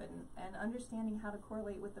have and understanding how to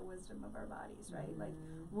correlate with the wisdom of our bodies, right?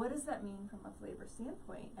 What does that mean from a flavor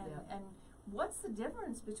standpoint? And what's the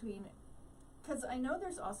difference between, because I know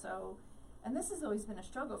there's also, and this has always been a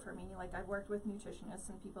struggle for me, I've worked with nutritionists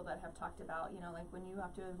and people that have talked about, when you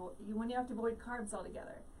have to avoid carbs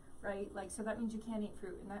altogether, right? So that means you can't eat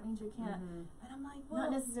fruit, and that means you can't. And I'm like, well,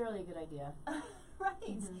 not necessarily a good idea.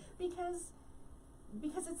 Right,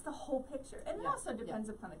 because it's the whole picture, and it also depends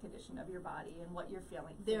upon the condition of your body and what you're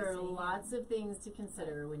feeling. There are lots of things to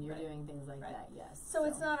consider when you're doing things like that. Yes. So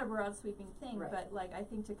it's not a broad sweeping thing, but I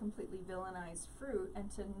think to completely villainize fruit and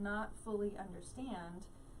to not fully understand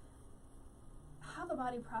how the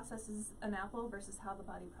body processes an apple versus how the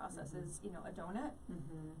body processes, a donut.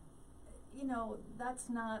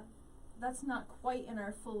 That's not quite in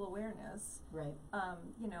our full awareness. Right.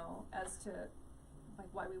 As to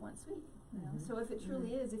why we want sweet. So if it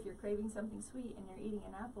truly is, if you're craving something sweet and you're eating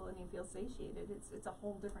an apple and you feel satiated, it's a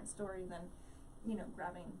whole different story than,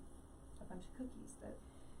 grabbing a bunch of cookies that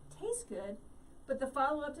taste good, but the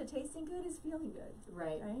follow up to tasting good is feeling good.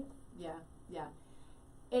 Right. Right? Yeah. Yeah.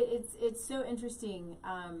 It's so interesting.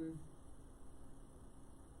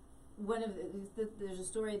 One of there's a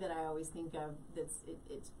story that I always think of it's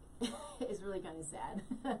it's really kind of sad,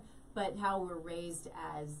 but how we're raised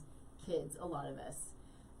as kids, a lot of us,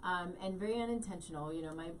 and very unintentional.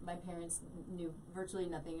 My parents knew virtually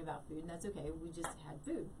nothing about food, and that's okay. We just had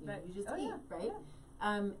food. You just eat, right?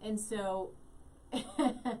 Yeah. And so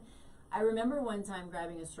I remember one time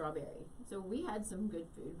grabbing a strawberry. So we had some good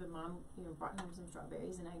food, but Mom, brought home some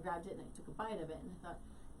strawberries, and I grabbed it and I took a bite of it, and I thought,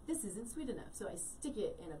 this isn't sweet enough. So I stick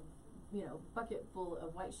it in a, bucket full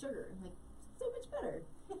of white sugar. I'm like, so much better.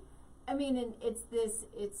 I mean, and it's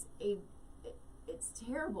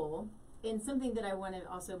terrible. And something that I want to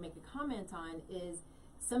also make a comment on is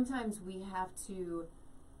sometimes we have to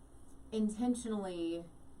intentionally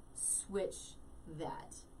switch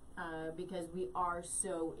that because we are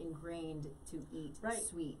so ingrained to eat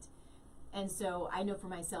sweet. And so I know for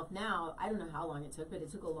myself now, I don't know how long it took, but it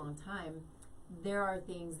took a long time. There are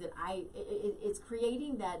things that it's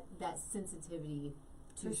creating that sensitivity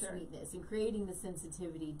to sweetness and creating the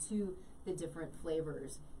sensitivity to the different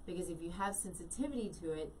flavors. Because if you have sensitivity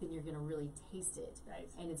to it, then you're going to really taste it. Right.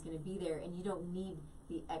 And it's going to be there, and you don't need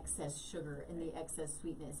the excess sugar and the excess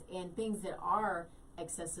sweetness. And things that are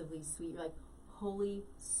excessively sweet, you're like, holy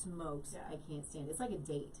smokes, I can't stand it. It's like a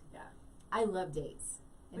date. Yeah. I love dates.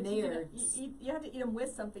 And but they are... You have to eat them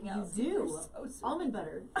with something else. You do. So sweet. Almond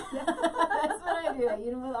butter. That's what I do. I eat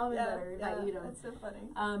them with almond butter. Yeah, I eat them. that's so funny.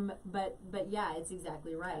 But yeah, it's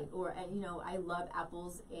exactly right. Or, I love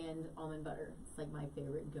apples and almond butter. It's like my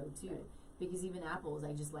favorite go-to. Right. Because even apples,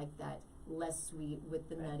 I just like that less sweet with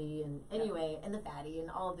the nutty and and the fatty and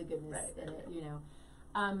all of the goodness in it,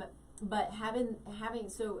 but having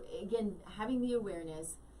so again, having the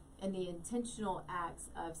awareness and the intentional acts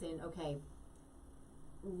of saying, okay,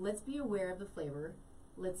 let's be aware of the flavor.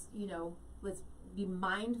 Let's be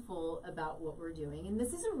mindful about what we're doing. And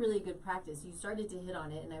this is a really good practice. You started to hit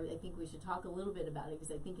on it, and I think we should talk a little bit about it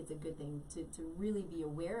because I think it's a good thing to really be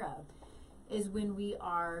aware of, is when we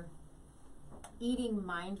are eating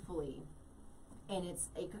mindfully. And it's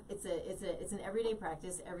an everyday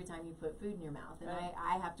practice every time you put food in your mouth. And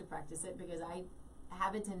I have to practice it because I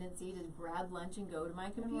have a tendency to grab lunch and go to my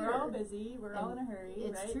computer. And we're all busy. We're all in a hurry.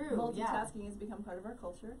 It's right? true. Multitasking has become part of our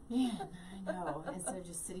culture. Man, I know. And so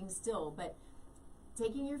just sitting still, but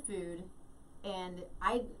taking your food, and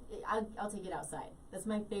I'll take it outside. That's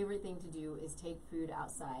my favorite thing to do, is take food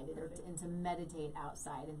outside and to meditate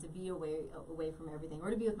outside and to be away from everything, or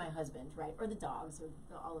to be with my husband, right, or the dogs,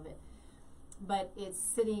 or all of it. But it's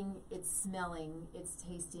sitting, it's smelling, it's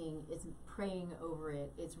tasting, it's praying over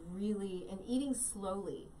it. It's really, and eating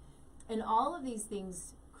slowly. And all of these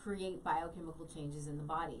things create biochemical changes in the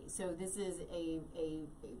body. So this is a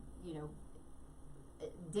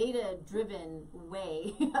data-driven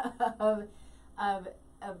way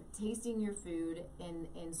of tasting your food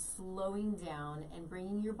and slowing down and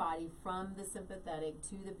bringing your body from the sympathetic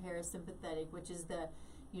to the parasympathetic, which is the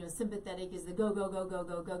sympathetic is the go,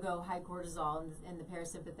 high cortisol, and the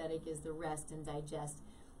parasympathetic is the rest and digest,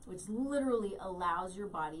 which literally allows your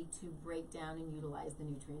body to break down and utilize the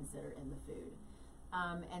nutrients that are in the food.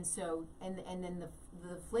 And then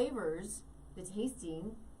the flavors, the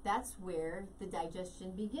tasting, that's where the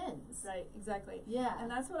digestion begins. Right, exactly. Yeah. And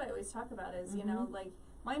that's what I always talk about is, like,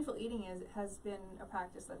 mindful eating has been a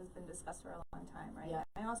practice that has been discussed for a long time, right? Yeah.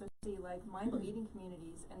 I also see like mindful eating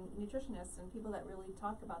communities and nutritionists and people that really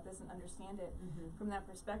talk about this and understand it from that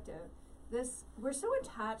perspective. We're so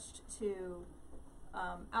attached to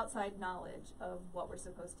outside knowledge of what we're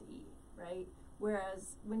supposed to eat, right?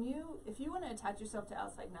 Whereas if you want to attach yourself to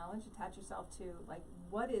outside knowledge, attach yourself to like,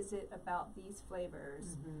 what is it about these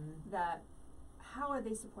flavors that, how are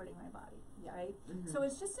they supporting my body? Yeah. Right? So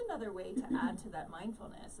it's just another way to add to that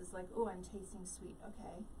mindfulness. It's like, oh, I'm tasting sweet.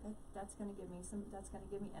 Okay, that's going to give me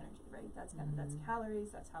energy, right? That's calories.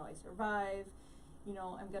 That's how I survive.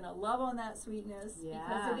 I'm going to love on that sweetness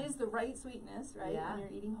because it is the right sweetness, right? Yeah. When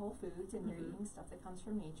you're eating whole foods and you're eating stuff that comes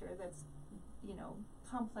from nature that's,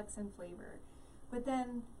 complex in flavor. But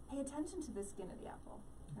then pay attention to the skin of the apple,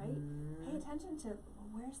 right? Pay attention to,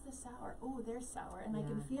 where's the sour? Oh, there's sour. And I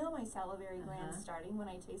can feel my salivary glands starting when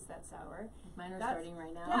I taste that sour. Mine are starting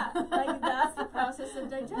right now. Yeah, like that's the process of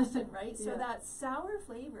digestion, right? So that sour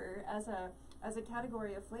flavor as a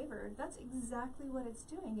category of flavor, that's exactly what it's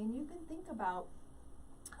doing. And you can think about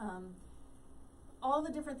all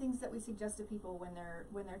the different things that we suggest to people when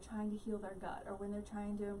they're trying to heal their gut or when they're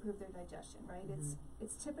trying to improve their digestion, right?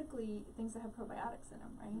 It's typically things that have probiotics in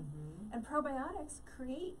them, right? And probiotics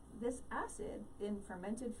create this acid in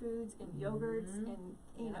fermented foods, in yogurts, in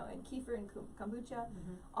in kefir and kombucha.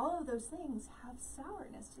 All of those things have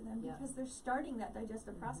sourness to them because they're starting that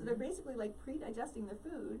digestive process. They're basically like pre-digesting the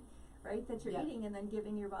food, right, that you're eating, and then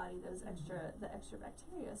giving your body those the extra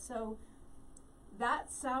bacteria. So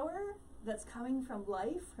that sour that's coming from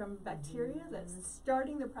life, from bacteria, that's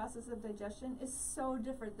starting the process of digestion, is so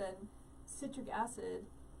different than citric acid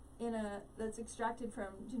that's extracted from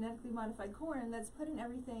genetically modified corn that's put in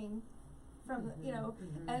everything from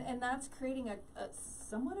and that's creating a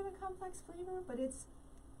somewhat of a complex flavor, but it's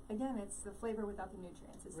the flavor without the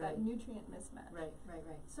nutrients. It's that nutrient mismatch. Right.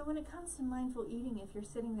 So when it comes to mindful eating, if you're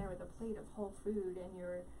sitting there with a plate of whole food and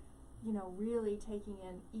you're really taking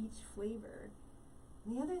in each flavor,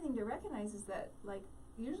 the other thing to recognize is that, like,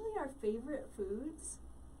 usually our favorite foods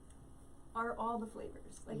are all the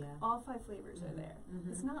flavors. Like, all 5 flavors are there.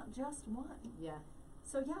 It's not just one. Yeah.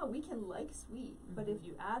 So yeah, we can like sweet, but if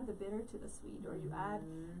you add the bitter to the sweet, or you add,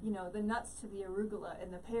 Mm-hmm. you know, the nuts to the arugula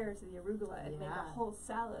and the pear to the arugula, and make a whole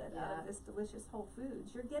salad out of this delicious whole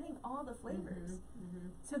foods, you're getting all the flavors. Mm-hmm.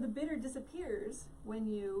 So the bitter disappears when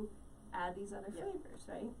you add these other Yep. flavors,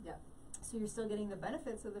 right? Yep. So you're still getting the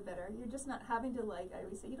benefits of the bitter. You're just not having to, like I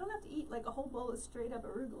always say, you don't have to eat like a whole bowl of straight up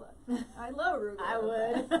arugula. I love arugula. I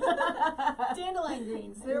would. Dandelion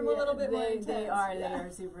greens, they're a little bit more intense. They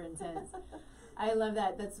are super intense. I love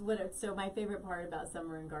that. That's what. So my favorite part about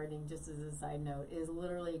summer and gardening, just as a side note, is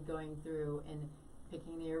literally going through and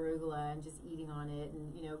picking the arugula and just eating on it,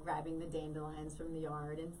 and grabbing the dandelions from the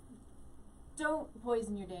yard. And don't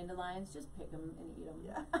poison your dandelions. Just pick them and eat them.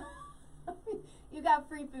 Yeah. You got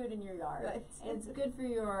free food in your yard. Right. It's good for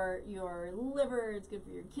your liver. It's good for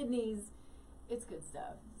your kidneys. It's good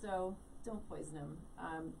stuff. So don't poison them.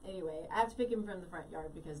 Anyway, I have to pick them from the front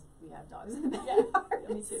yard because we have dogs in the backyard.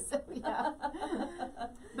 Yeah, me too. So, yeah.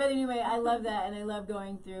 But anyway, I love that, and I love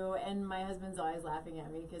going through. And my husband's always laughing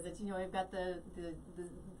at me because it's I've got the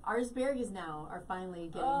our asparagus now are finally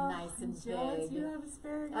getting nice and jealous. big. You have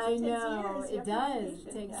asparagus. I It takes know years. You it have to does. be It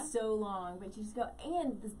patient, takes so long, but you just go,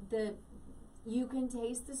 and the you can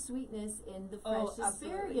taste the sweetness in the fresh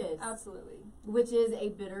asparagus, Absolutely. which is a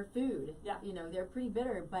bitter food. Yeah. They're pretty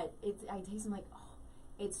bitter, but I taste them like,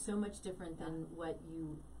 it's so much different than what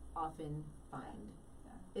you often find.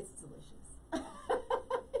 Yeah. It's delicious.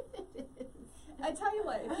 I tell you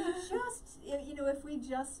what, if we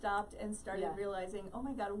just stopped and started realizing, oh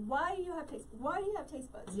my God, why do you have taste? Why do you have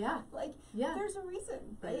taste buds? Yeah. There's a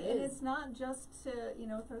reason, right? It And is. it's not just to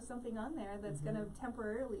throw something on there that's going to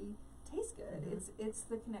temporarily taste good. It's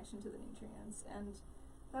the connection to the nutrients, and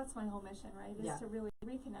that's my whole mission, right? Is to really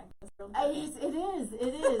reconnect with real nutrients.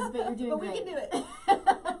 It is, but you're doing But great. we can do it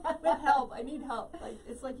with help. I need help.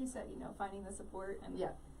 It's like you said, finding the support and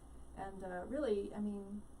really,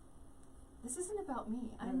 this isn't about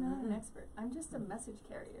me. I'm not an expert. I'm just a message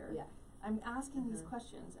carrier. Yeah. I'm asking these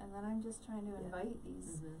questions, and then I'm just trying to invite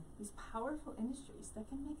these powerful industries that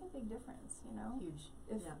can make a big difference.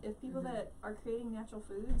 Huge. If people that are creating natural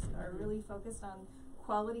foods are really focused on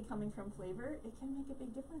quality coming from flavor, it can make a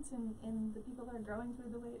big difference in the people that are growing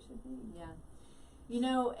food the way it should be. Yeah.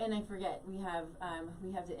 And I forget, we have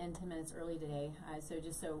to end 10 minutes early today, so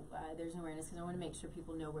just so there's an awareness, because I want to make sure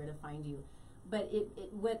people know where to find you. But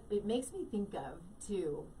what it makes me think of,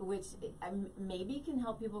 too, which maybe can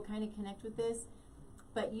help people kind of connect with this,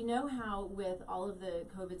 but you know how with all of the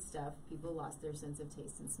COVID stuff, people lost their sense of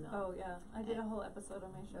taste and smell. Oh, yeah. I did a whole episode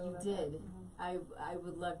on my show about You that. did. I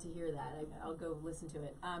would love to hear that. I'll go listen to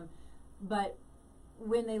it. But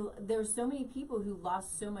when there's so many people who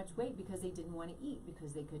lost so much weight because they didn't want to eat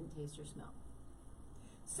because they couldn't taste or smell.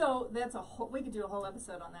 So that's we could do a whole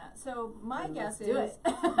episode on that. So my guess do is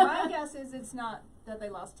it. my guess is it's not that they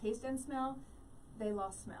lost taste and smell, they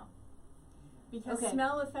lost smell. Because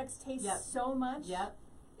smell affects taste so much. Yep.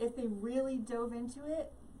 If they really dove into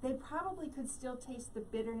it, they probably could still taste the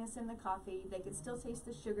bitterness in the coffee. They could still taste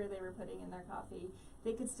the sugar they were putting in their coffee.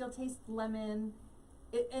 They could still taste lemon.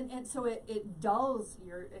 And so it dulls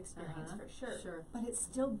your experience for sure. Sure. But it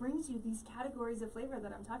still brings you these categories of flavor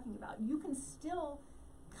that I'm talking about. You can still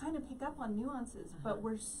kind of pick up on nuances, but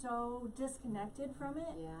we're so disconnected from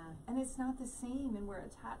it. Yeah. And it's not the same, and we're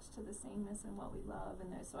attached to the sameness and what we love. And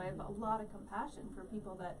so I have a lot of compassion for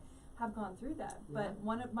people that have gone through that. Yeah. But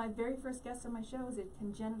one of my very first guests on my show is a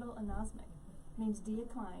congenital anosmic. Her name's Dia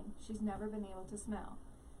Klein. She's never been able to smell.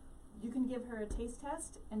 You can give her a taste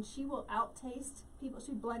test, and she will out-taste people.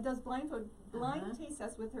 She does blind taste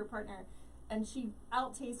tests with her partner, and she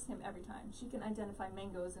out-tastes him every time. She can identify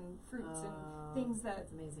mangoes and fruits and things that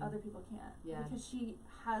other people can't. Yeah. Because she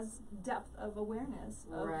has depth of awareness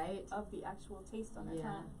of the actual taste on her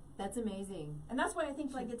tongue. That's amazing. And that's why I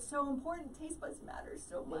think it's so important. Taste buds matter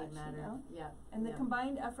so much. They matter. Yeah. And the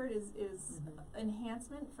combined effort is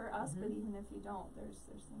enhancement for us, but even if you don't, there's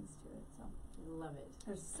things to it. So love it.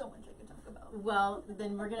 there's so much I could talk about. Well,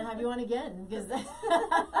 then we're gonna have you on again because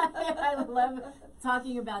I love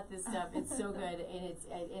talking about this stuff. It's so good,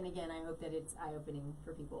 and again, I hope that it's eye opening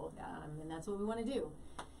for people, and that's what we want to do.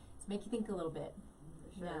 It's make you think a little bit.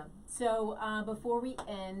 For sure. Yeah. So before we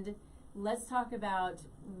end, let's talk about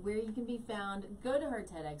where you can be found. Go to her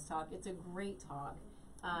TEDx talk. It's a great talk.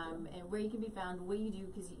 And where you can be found, what you do,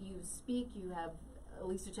 because you speak, you have at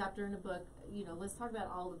least a chapter in a book. Let's talk about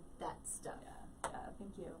all of that stuff.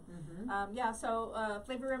 Thank you. Mm-hmm. So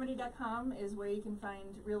flavorremedy.com is where you can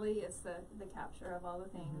find, really, it's the capture of all the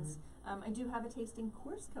things. I do have a tasting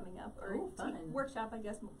course coming up, or fun. workshop, I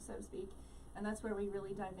guess, so to speak. And that's where we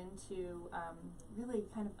really dive into really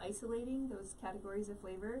kind of isolating those categories of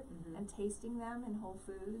flavor and tasting them in whole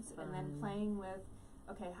foods, and then playing with,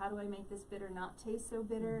 okay, how do I make this bitter not taste so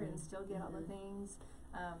bitter and still get all the things?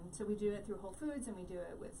 So we do it through whole foods, and we do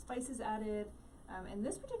it with spices added. And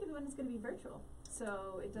this particular one is going to be virtual.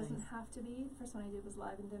 So it doesn't have to be. The first one I did was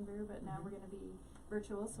live in Denver, but now we're going to be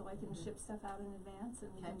virtual, so I can ship stuff out in advance,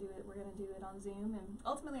 and we can do it. We're going to do it on Zoom, and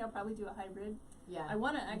ultimately I'll probably do a hybrid. Yeah. I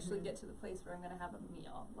want to actually get to the place where I'm going to have a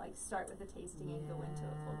meal, like start with the tasting and go into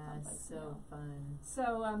a full complex meal. Fun.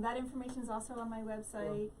 So that information is also on my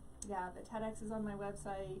website. Cool. Yeah, the TEDx is on my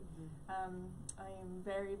website. I am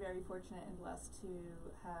very, very fortunate and blessed to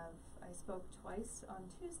have, I spoke twice on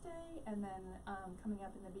Tuesday, and then coming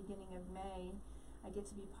up in the beginning of May, I get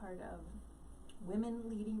to be part of Women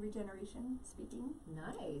Leading Regeneration speaking.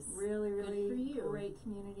 Nice. Really, really Good for you. great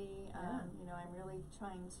community. You know, I'm really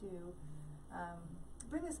trying to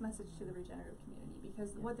bring this message to the regenerative community,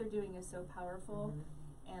 because what they're doing is so powerful,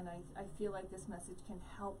 and I feel like this message can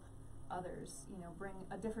help others, you know, bring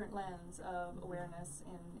a different lens of awareness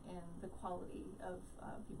in the quality of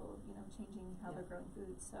people, you know, changing how they're growing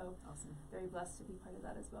food. So awesome. Very blessed to be part of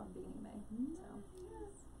that as well in the beginning of May. So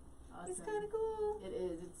yes. Awesome. It's kind of cool. It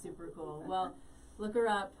is. It's super cool. Well, look her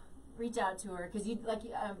up, reach out to her, because you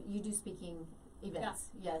do speaking events.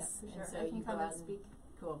 Yeah. Yes. Yeah, for sure. And so I can you come go and out speak.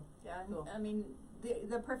 Cool. Yeah. Cool. I mean,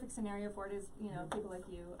 the perfect scenario for it is, you know, people like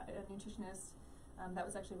you, a nutritionist. That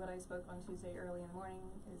was actually what I spoke on Tuesday early in the morning,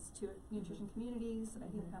 is to nutrition communities, that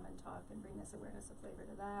I can come and talk and bring this awareness of flavor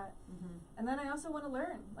to that. And then I also want to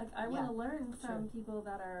learn. Like, I want to learn from people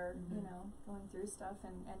that are, you know, going through stuff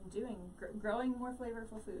and growing more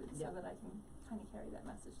flavorful foods, so that I can kind of carry that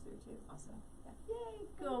message through too. Awesome. Yeah. Yay,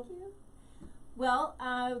 cool. Thank you. Well,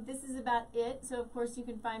 this is about it. So, of course, you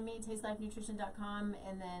can find me, tastelifenutrition.com,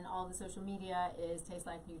 and then all the social media is Taste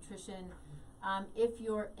Life Nutrition. If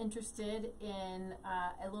you're interested in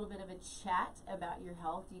a little bit of a chat about your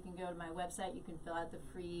health, you can go to my website. You can fill out the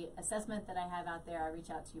free assessment that I have out there. I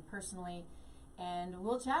reach out to you personally, and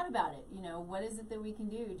we'll chat about it. You know, what is it that we can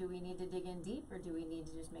do? Do we need to dig in deep, or do we need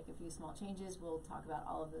to just make a few small changes? We'll talk about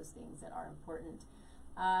all of those things that are important.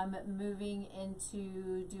 Moving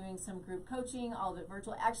into doing some group coaching, all of it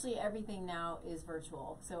virtual. Actually, everything now is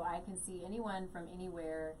virtual, so I can see anyone from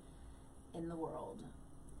anywhere in the world,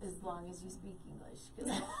 as long as you speak English.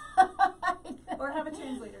 Or have a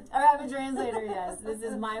translator. Or have a translator, yes. This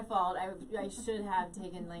is my fault. I should have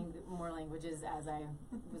taken more languages as I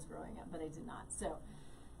was growing up, but I did not. So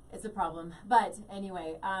it's a problem. But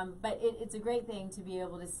anyway, but it's a great thing to be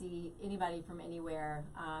able to see anybody from anywhere.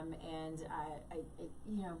 And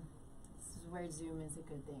you know, this is where Zoom is a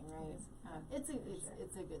good thing, right? It's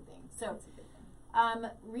a good thing. So.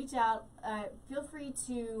 Reach out. Feel free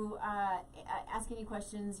to ask any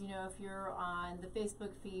questions. You know, if you're on the Facebook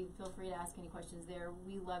feed, feel free to ask any questions there.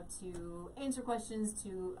 We love to answer questions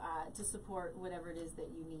to support whatever it is that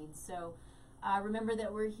you need. So remember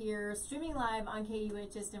that we're here streaming live on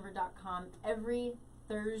KUHSdenver.com every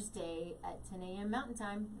Thursday at 10 a.m. Mountain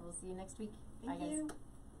Time. We'll see you next week. Thank Bye, you. guys.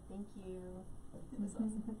 Thank you. It was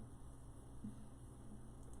awesome.